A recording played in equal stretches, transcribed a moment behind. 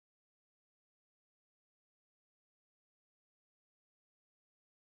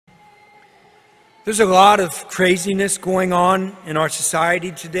There's a lot of craziness going on in our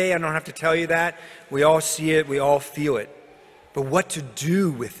society today. I don't have to tell you that. We all see it. We all feel it. But what to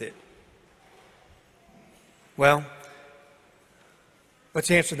do with it? Well, let's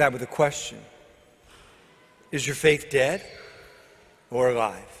answer that with a question. Is your faith dead or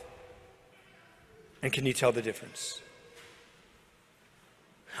alive? And can you tell the difference?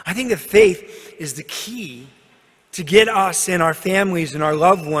 I think that faith is the key to get us and our families and our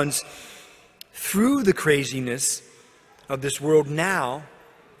loved ones through the craziness of this world now,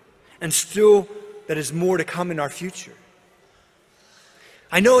 and still that is more to come in our future.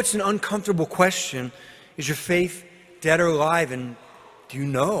 I know it's an uncomfortable question. Is your faith dead or alive? And do you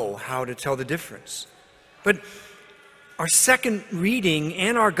know how to tell the difference? But our second reading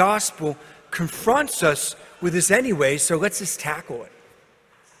and our gospel confronts us with this anyway, so let's just tackle it.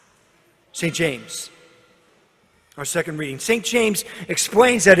 St. James. Our second reading. St. James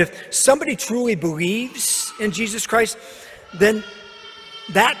explains that if somebody truly believes in Jesus Christ, then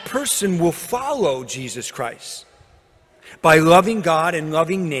that person will follow Jesus Christ by loving God and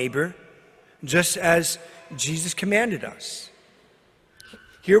loving neighbor, just as Jesus commanded us.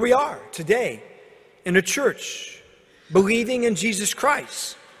 Here we are today in a church, believing in Jesus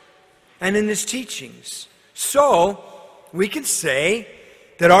Christ and in His teachings. So we can say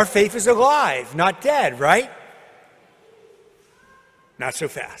that our faith is alive, not dead, right? Not so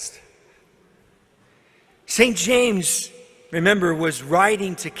fast. St. James, remember, was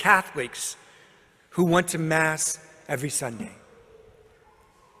writing to Catholics who went to Mass every Sunday.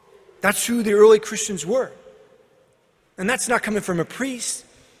 That's who the early Christians were. And that's not coming from a priest.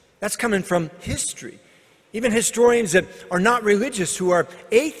 That's coming from history. Even historians that are not religious, who are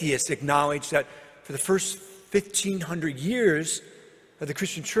atheists, acknowledge that for the first 1,500 years of the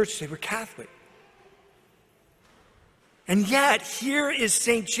Christian church, they were Catholic. And yet, here is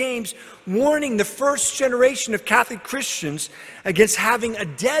St. James warning the first generation of Catholic Christians against having a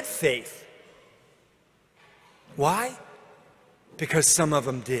dead faith. Why? Because some of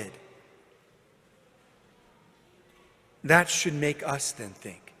them did. That should make us then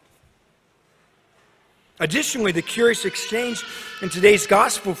think. Additionally, the curious exchange in today's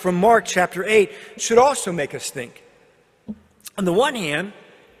gospel from Mark chapter 8 should also make us think. On the one hand,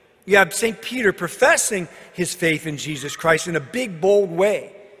 you have St. Peter professing his faith in Jesus Christ in a big, bold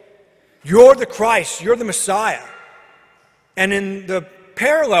way. You're the Christ. You're the Messiah. And in the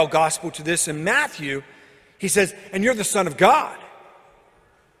parallel gospel to this in Matthew, he says, and you're the Son of God.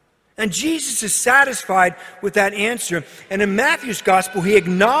 And Jesus is satisfied with that answer. And in Matthew's gospel, he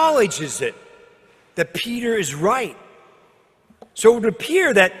acknowledges it, that Peter is right. So it would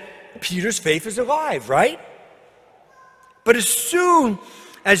appear that Peter's faith is alive, right? But as soon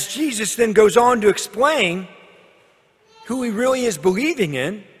as Jesus then goes on to explain who he really is believing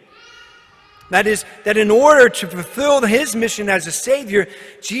in, that is, that in order to fulfill his mission as a Savior,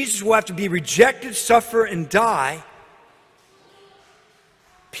 Jesus will have to be rejected, suffer, and die,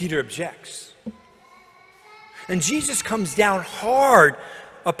 Peter objects. And Jesus comes down hard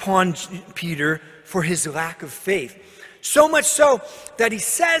upon Peter for his lack of faith. So much so that he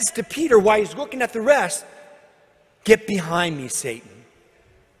says to Peter while he's looking at the rest, "Get behind me, Satan."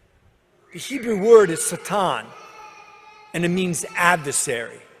 The Hebrew word is Satan, and it means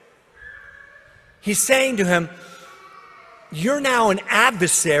adversary. He's saying to him, you're now an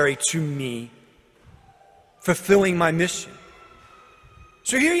adversary to me, fulfilling my mission.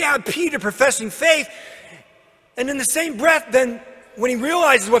 So here you have Peter professing faith, and in the same breath, then, when he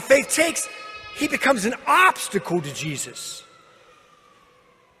realizes what faith takes, he becomes an obstacle to Jesus.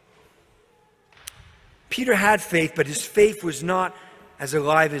 Peter had faith, but his faith was not as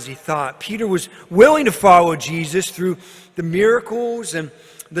alive as he thought. Peter was willing to follow Jesus through the miracles and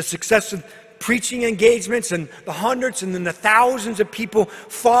the successive preaching engagements and the hundreds and then the thousands of people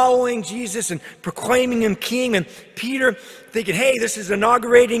following Jesus and proclaiming him king. And Peter thinking, hey, this is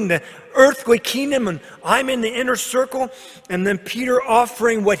inaugurating the earthly kingdom and I'm in the inner circle. And then Peter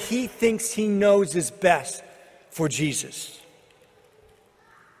offering what he thinks he knows is best for Jesus.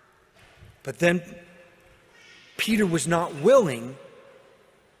 But then Peter was not willing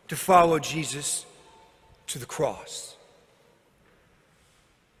to follow Jesus to the cross.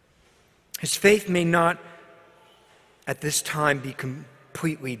 His faith may not at this time be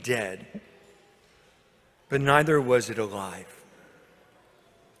completely dead, but neither was it alive.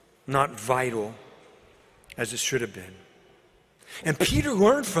 Not vital as it should have been. And Peter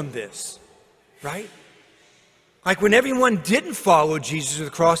learned from this, right? Like when everyone didn't follow Jesus to the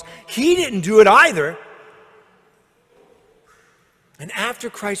cross, he didn't do it either. And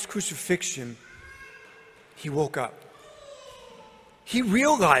after Christ's crucifixion, he woke up. He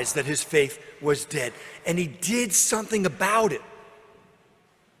realized that his faith was dead, and he did something about it.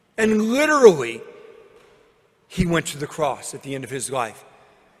 And literally, he went to the cross at the end of his life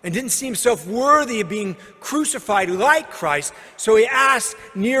and didn't see himself worthy of being crucified like Christ. So he asked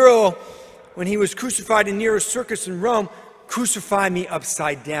Nero, when he was crucified in Nero's circus in Rome, "Crucify me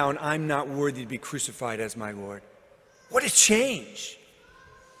upside down. I'm not worthy to be crucified as my Lord." What a change.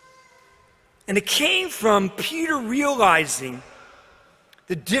 And it came from Peter realizing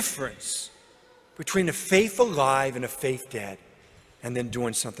the difference between a faith alive and a faith dead, and then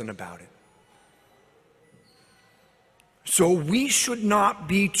doing something about it. So we should not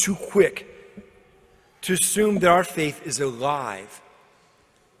be too quick to assume that our faith is alive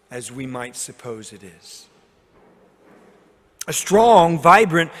as we might suppose it is. A strong,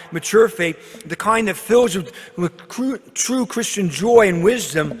 vibrant, mature faith, the kind that fills with true Christian joy and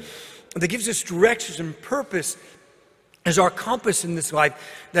wisdom, that gives us direction and purpose as our compass in this life,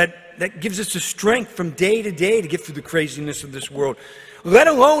 that gives us the strength from day to day to get through the craziness of this world, let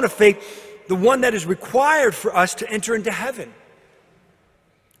alone a faith, the one that is required for us to enter into heaven,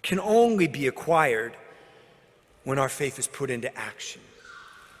 can only be acquired when our faith is put into action,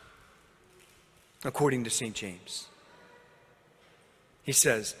 according to St. James. He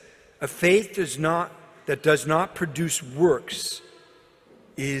says, "A faith that does not produce works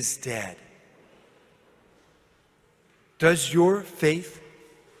is dead." Does your faith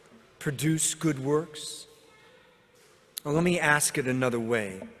produce good works? Well, let me ask it another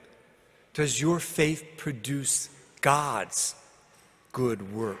way. Does your faith produce God's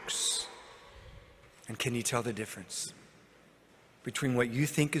good works? And can you tell the difference between what you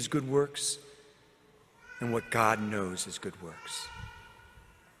think is good works and what God knows is good works?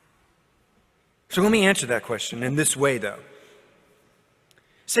 So let me answer that question in this way, though.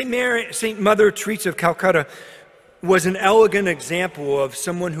 St. Mother Teresa of Calcutta was an elegant example of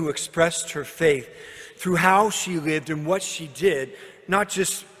someone who expressed her faith through how she lived and what she did, not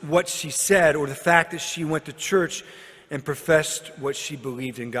just what she said or the fact that she went to church and professed what she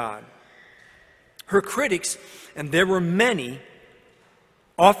believed in God. Her critics, and there were many,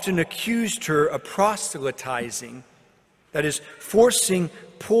 often accused her of proselytizing, that is, forcing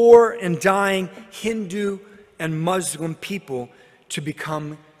poor and dying Hindu and Muslim people to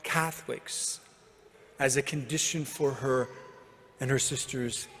become Catholics as a condition for her and her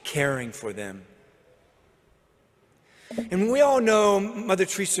sisters caring for them. And we all know Mother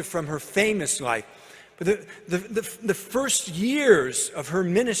Teresa from her famous life, but the first years of her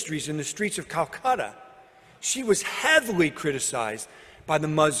ministries in the streets of Calcutta, she was heavily criticized by the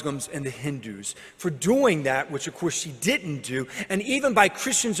Muslims and the Hindus for doing that, which of course she didn't do, and even by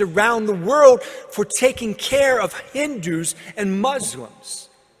Christians around the world for taking care of Hindus and Muslims.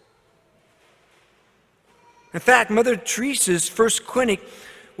 In fact, Mother Teresa's first clinic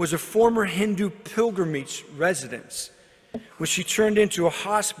was a former Hindu pilgrimage residence, which she turned into a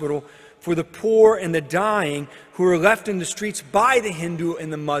hospital for the poor and the dying who were left in the streets by the Hindu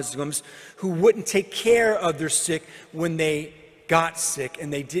and the Muslims who wouldn't take care of their sick when they got sick,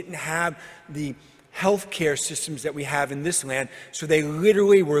 and they didn't have the health care systems that we have in this land, so they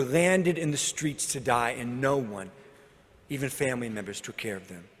literally were landed in the streets to die, and no one, even family members, took care of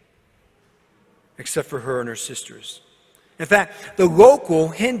them, except for her and her sisters. In fact, the local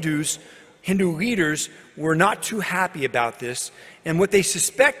Hindu leaders were not too happy about this, and what they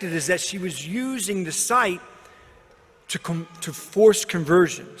suspected is that she was using the site to force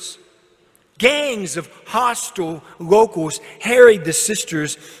conversions. Gangs of hostile locals harried the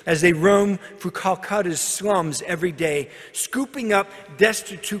sisters as they roamed through Calcutta's slums every day, scooping up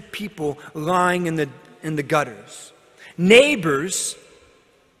destitute people lying in the gutters. Neighbors,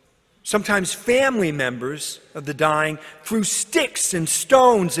 sometimes family members of the dying, threw sticks and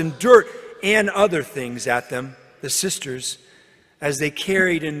stones and dirt and other things at them, the sisters, as they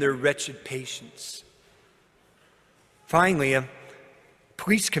carried in their wretched patients. Finally, a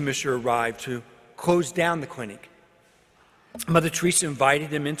police commissioner arrived to close down the clinic. Mother Teresa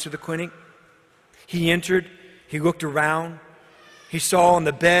invited him into the clinic. He entered, he looked around, he saw on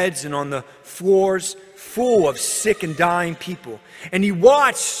the beds and on the floors full of sick and dying people, and he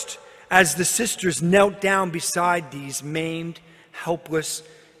watched as the sisters knelt down beside these maimed, helpless,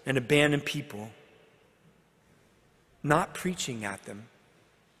 and abandoned people, not preaching at them,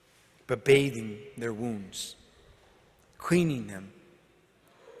 but bathing their wounds, cleaning them,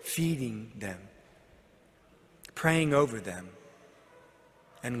 feeding them, praying over them,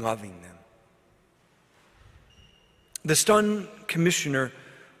 and loving them. The stunned commissioner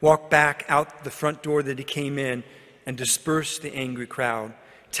walked back out the front door that he came in and dispersed the angry crowd,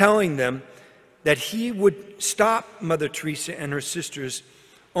 telling them that he would stop Mother Teresa and her sisters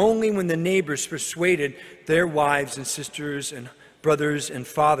only when the neighbors persuaded their wives and sisters and brothers and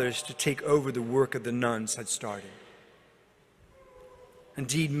fathers to take over the work of the nuns had started.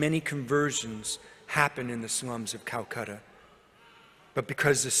 Indeed, many conversions happen in the slums of Calcutta, but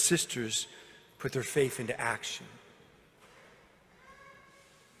because the sisters put their faith into action.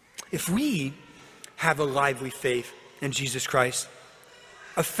 If we have a lively faith in Jesus Christ,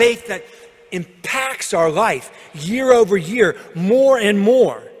 a faith that impacts our life year over year more and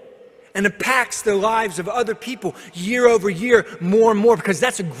more, and impacts the lives of other people year over year more and more, because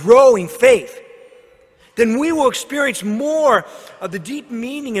that's a growing faith, then we will experience more of the deep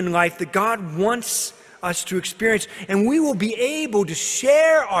meaning in life that God wants us to experience, and we will be able to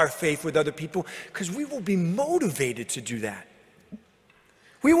share our faith with other people because we will be motivated to do that.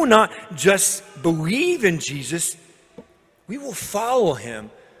 We will not just believe in Jesus, we will follow him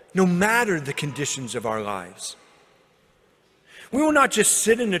no matter the conditions of our lives. We will not just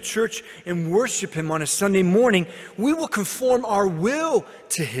sit in a church and worship him on a Sunday morning. We will conform our will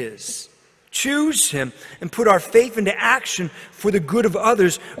to his, choose him, and put our faith into action for the good of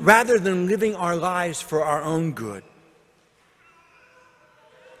others rather than living our lives for our own good.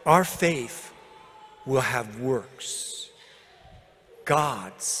 Our faith will have works,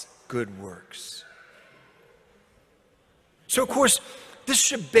 God's good works. So, of course, this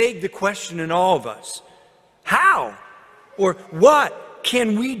should beg the question in all of us: how or what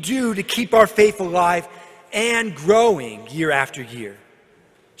can we do to keep our faith alive and growing year after year,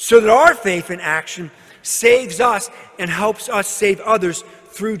 so that our faith in action saves us and helps us save others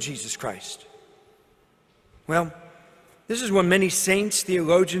through Jesus Christ? Well, this is what many saints,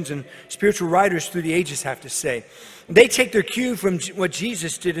 theologians, and spiritual writers through the ages have to say. They take their cue from what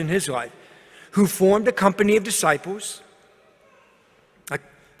Jesus did in his life, who formed a company of disciples,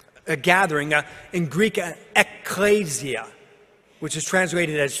 a gathering, in Greek, ekklesia, which is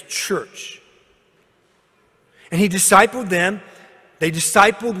translated as church. And he discipled them, they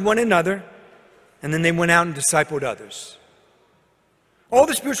discipled one another, and then they went out and discipled others. All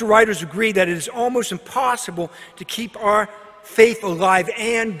the spiritual writers agree that it is almost impossible to keep our faith alive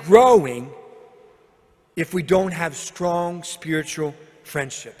and growing if we don't have strong spiritual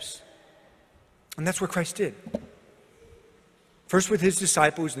friendships. And that's what Christ did. First with his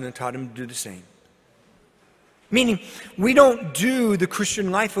disciples, and then taught them to do the same. Meaning, we don't do the Christian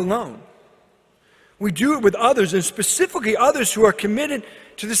life alone. We do it with others, and specifically others who are committed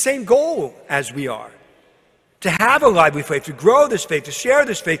to the same goal as we are. To have a lively faith, to grow this faith, to share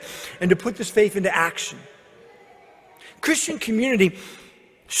this faith, and to put this faith into action. Christian community,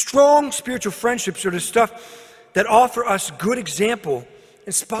 strong spiritual friendships are the stuff that offer us good example,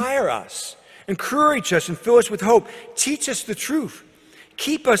 inspire us, encourage us and fill us with hope, teach us the truth,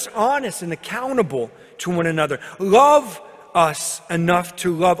 keep us honest and accountable to one another, love us enough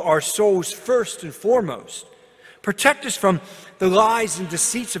to love our souls first and foremost, protect us from the lies and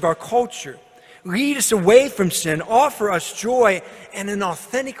deceits of our culture, lead us away from sin, offer us joy and an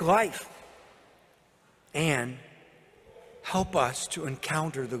authentic life, and help us to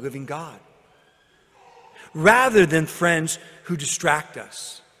encounter the living God, rather than friends who distract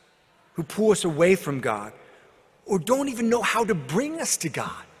us, who pull us away from God, or don't even know how to bring us to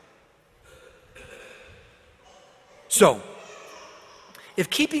God. So, if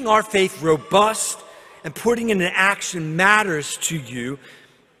keeping our faith robust and putting it into action matters to you,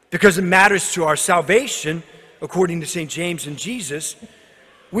 because it matters to our salvation, according to St. James and Jesus,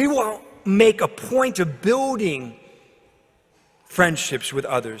 we will make a point of building friendships with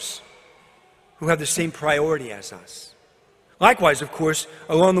others who have the same priority as us. Likewise, of course,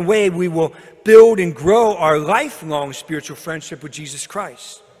 along the way, we will build and grow our lifelong spiritual friendship with Jesus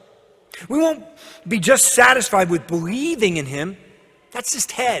Christ. We won't be just satisfied with believing in him. That's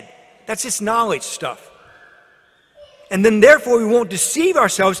just head. That's just knowledge stuff. And then therefore we won't deceive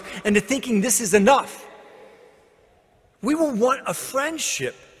ourselves into thinking this is enough. We will want a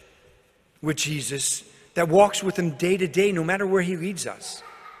friendship with Jesus that walks with him day to day, no matter where he leads us,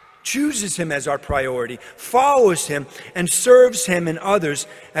 chooses him as our priority, follows him, and serves him and others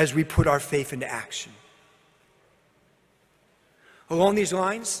as we put our faith into action. Along these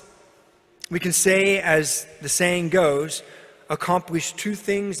lines, we can say, as the saying goes, accomplish two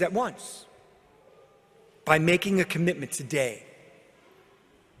things at once by making a commitment today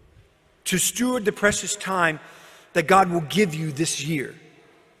to steward the precious time that God will give you this year,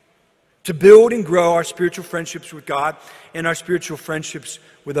 to build and grow our spiritual friendships with God and our spiritual friendships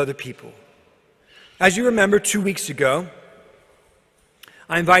with other people. As you remember, 2 weeks ago,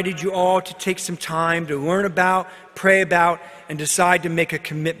 I invited you all to take some time to learn about, pray about, and decide to make a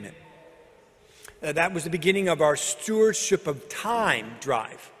commitment. That was the beginning of our Stewardship of Time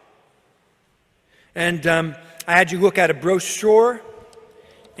drive. And I had you look at a brochure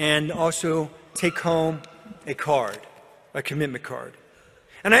and also take home a card, a commitment card.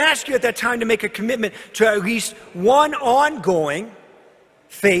 And I asked you at that time to make a commitment to at least one ongoing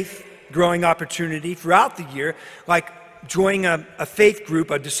faith growing opportunity throughout the year, like joining a faith group,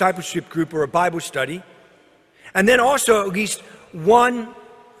 a discipleship group, or a Bible study. And then also at least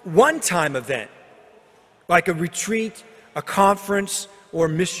one-time event, like a retreat, a conference, or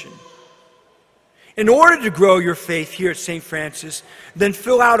mission. In order to grow your faith here at St. Francis, then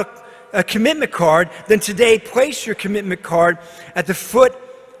fill out a commitment card. Then today, place your commitment card at the foot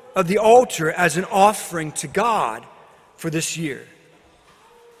of the altar as an offering to God for this year.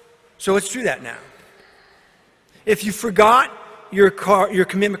 So let's do that now. If you forgot your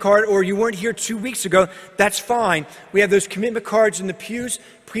commitment card, or you weren't here 2 weeks ago, that's fine. We have those commitment cards in the pews.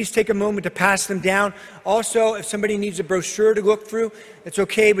 Please take a moment to pass them down. Also, if somebody needs a brochure to look through, it's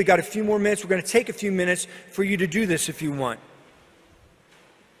okay. We got a few more minutes. We're going to take a few minutes for you to do this if you want.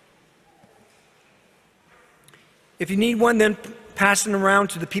 If you need one, then pass them around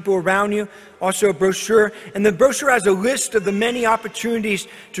to the people around you. Also a brochure. And the brochure has a list of the many opportunities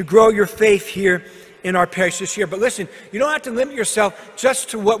to grow your faith here in our parish this year. But listen, you don't have to limit yourself just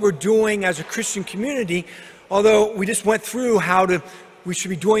to what we're doing as a Christian community, although we just went through we should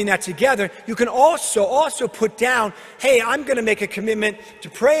be doing that together. You can also put down, hey, I'm going to make a commitment to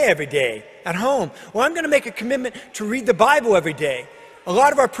pray every day at home, or I'm going to make a commitment to read the Bible every day. A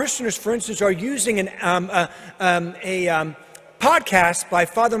lot of our parishioners, for instance, are using a podcast by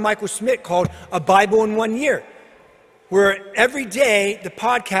Father Michael Smith called A Bible in 1 Year, where every day the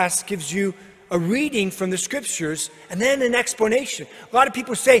podcast gives you a reading from the scriptures and then an explanation. A lot of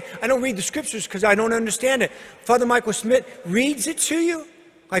people say, I don't read the scriptures because I don't understand it. Father Michael Smith reads it to you,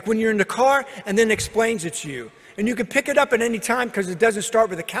 like when you're in the car, and then explains it to you. And you can pick it up at any time because it doesn't start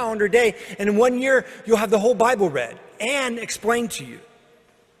with a calendar day. And in 1 year, you'll have the whole Bible read and explained to you.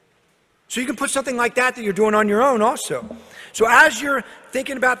 So you can put something like that you're doing on your own also. So as you're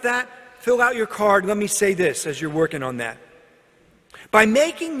thinking about that, fill out your card. Let me say this as you're working on that. By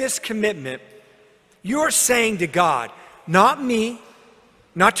making this commitment, you're saying to God, not me,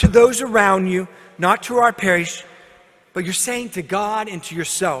 not to those around you, not to our parish, but you're saying to God and to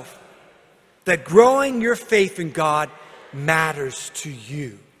yourself that growing your faith in God matters to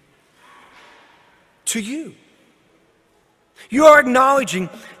you. To you. You are acknowledging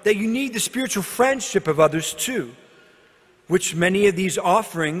that you need the spiritual friendship of others too, which many of these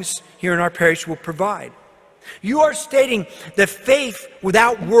offerings here in our parish will provide. You are stating that faith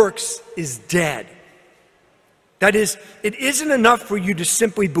without works is dead. That is, it isn't enough for you to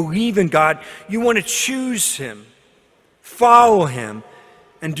simply believe in God. You want to choose Him, follow Him,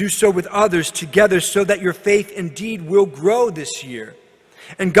 and do so with others together so that your faith indeed will grow this year.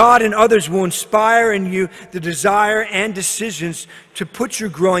 And God and others will inspire in you the desire and decisions to put your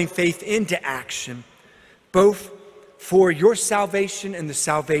growing faith into action, both for your salvation and the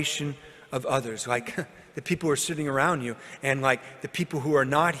salvation of others, like the people who are sitting around you and like the people who are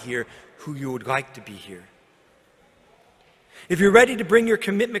not here who you would like to be here. If you're ready to bring your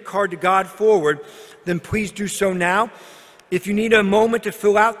commitment card to God forward, then please do so now. If you need a moment to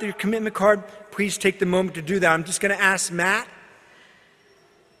fill out your commitment card, please take the moment to do that. I'm just going to ask Matt,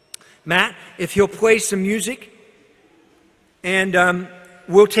 if he'll play some music, and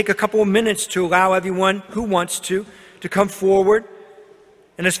we'll take a couple of minutes to allow everyone who wants to come forward.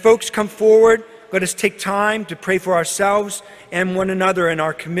 And as folks come forward, let us take time to pray for ourselves and one another in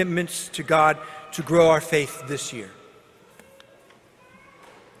our commitments to God to grow our faith this year.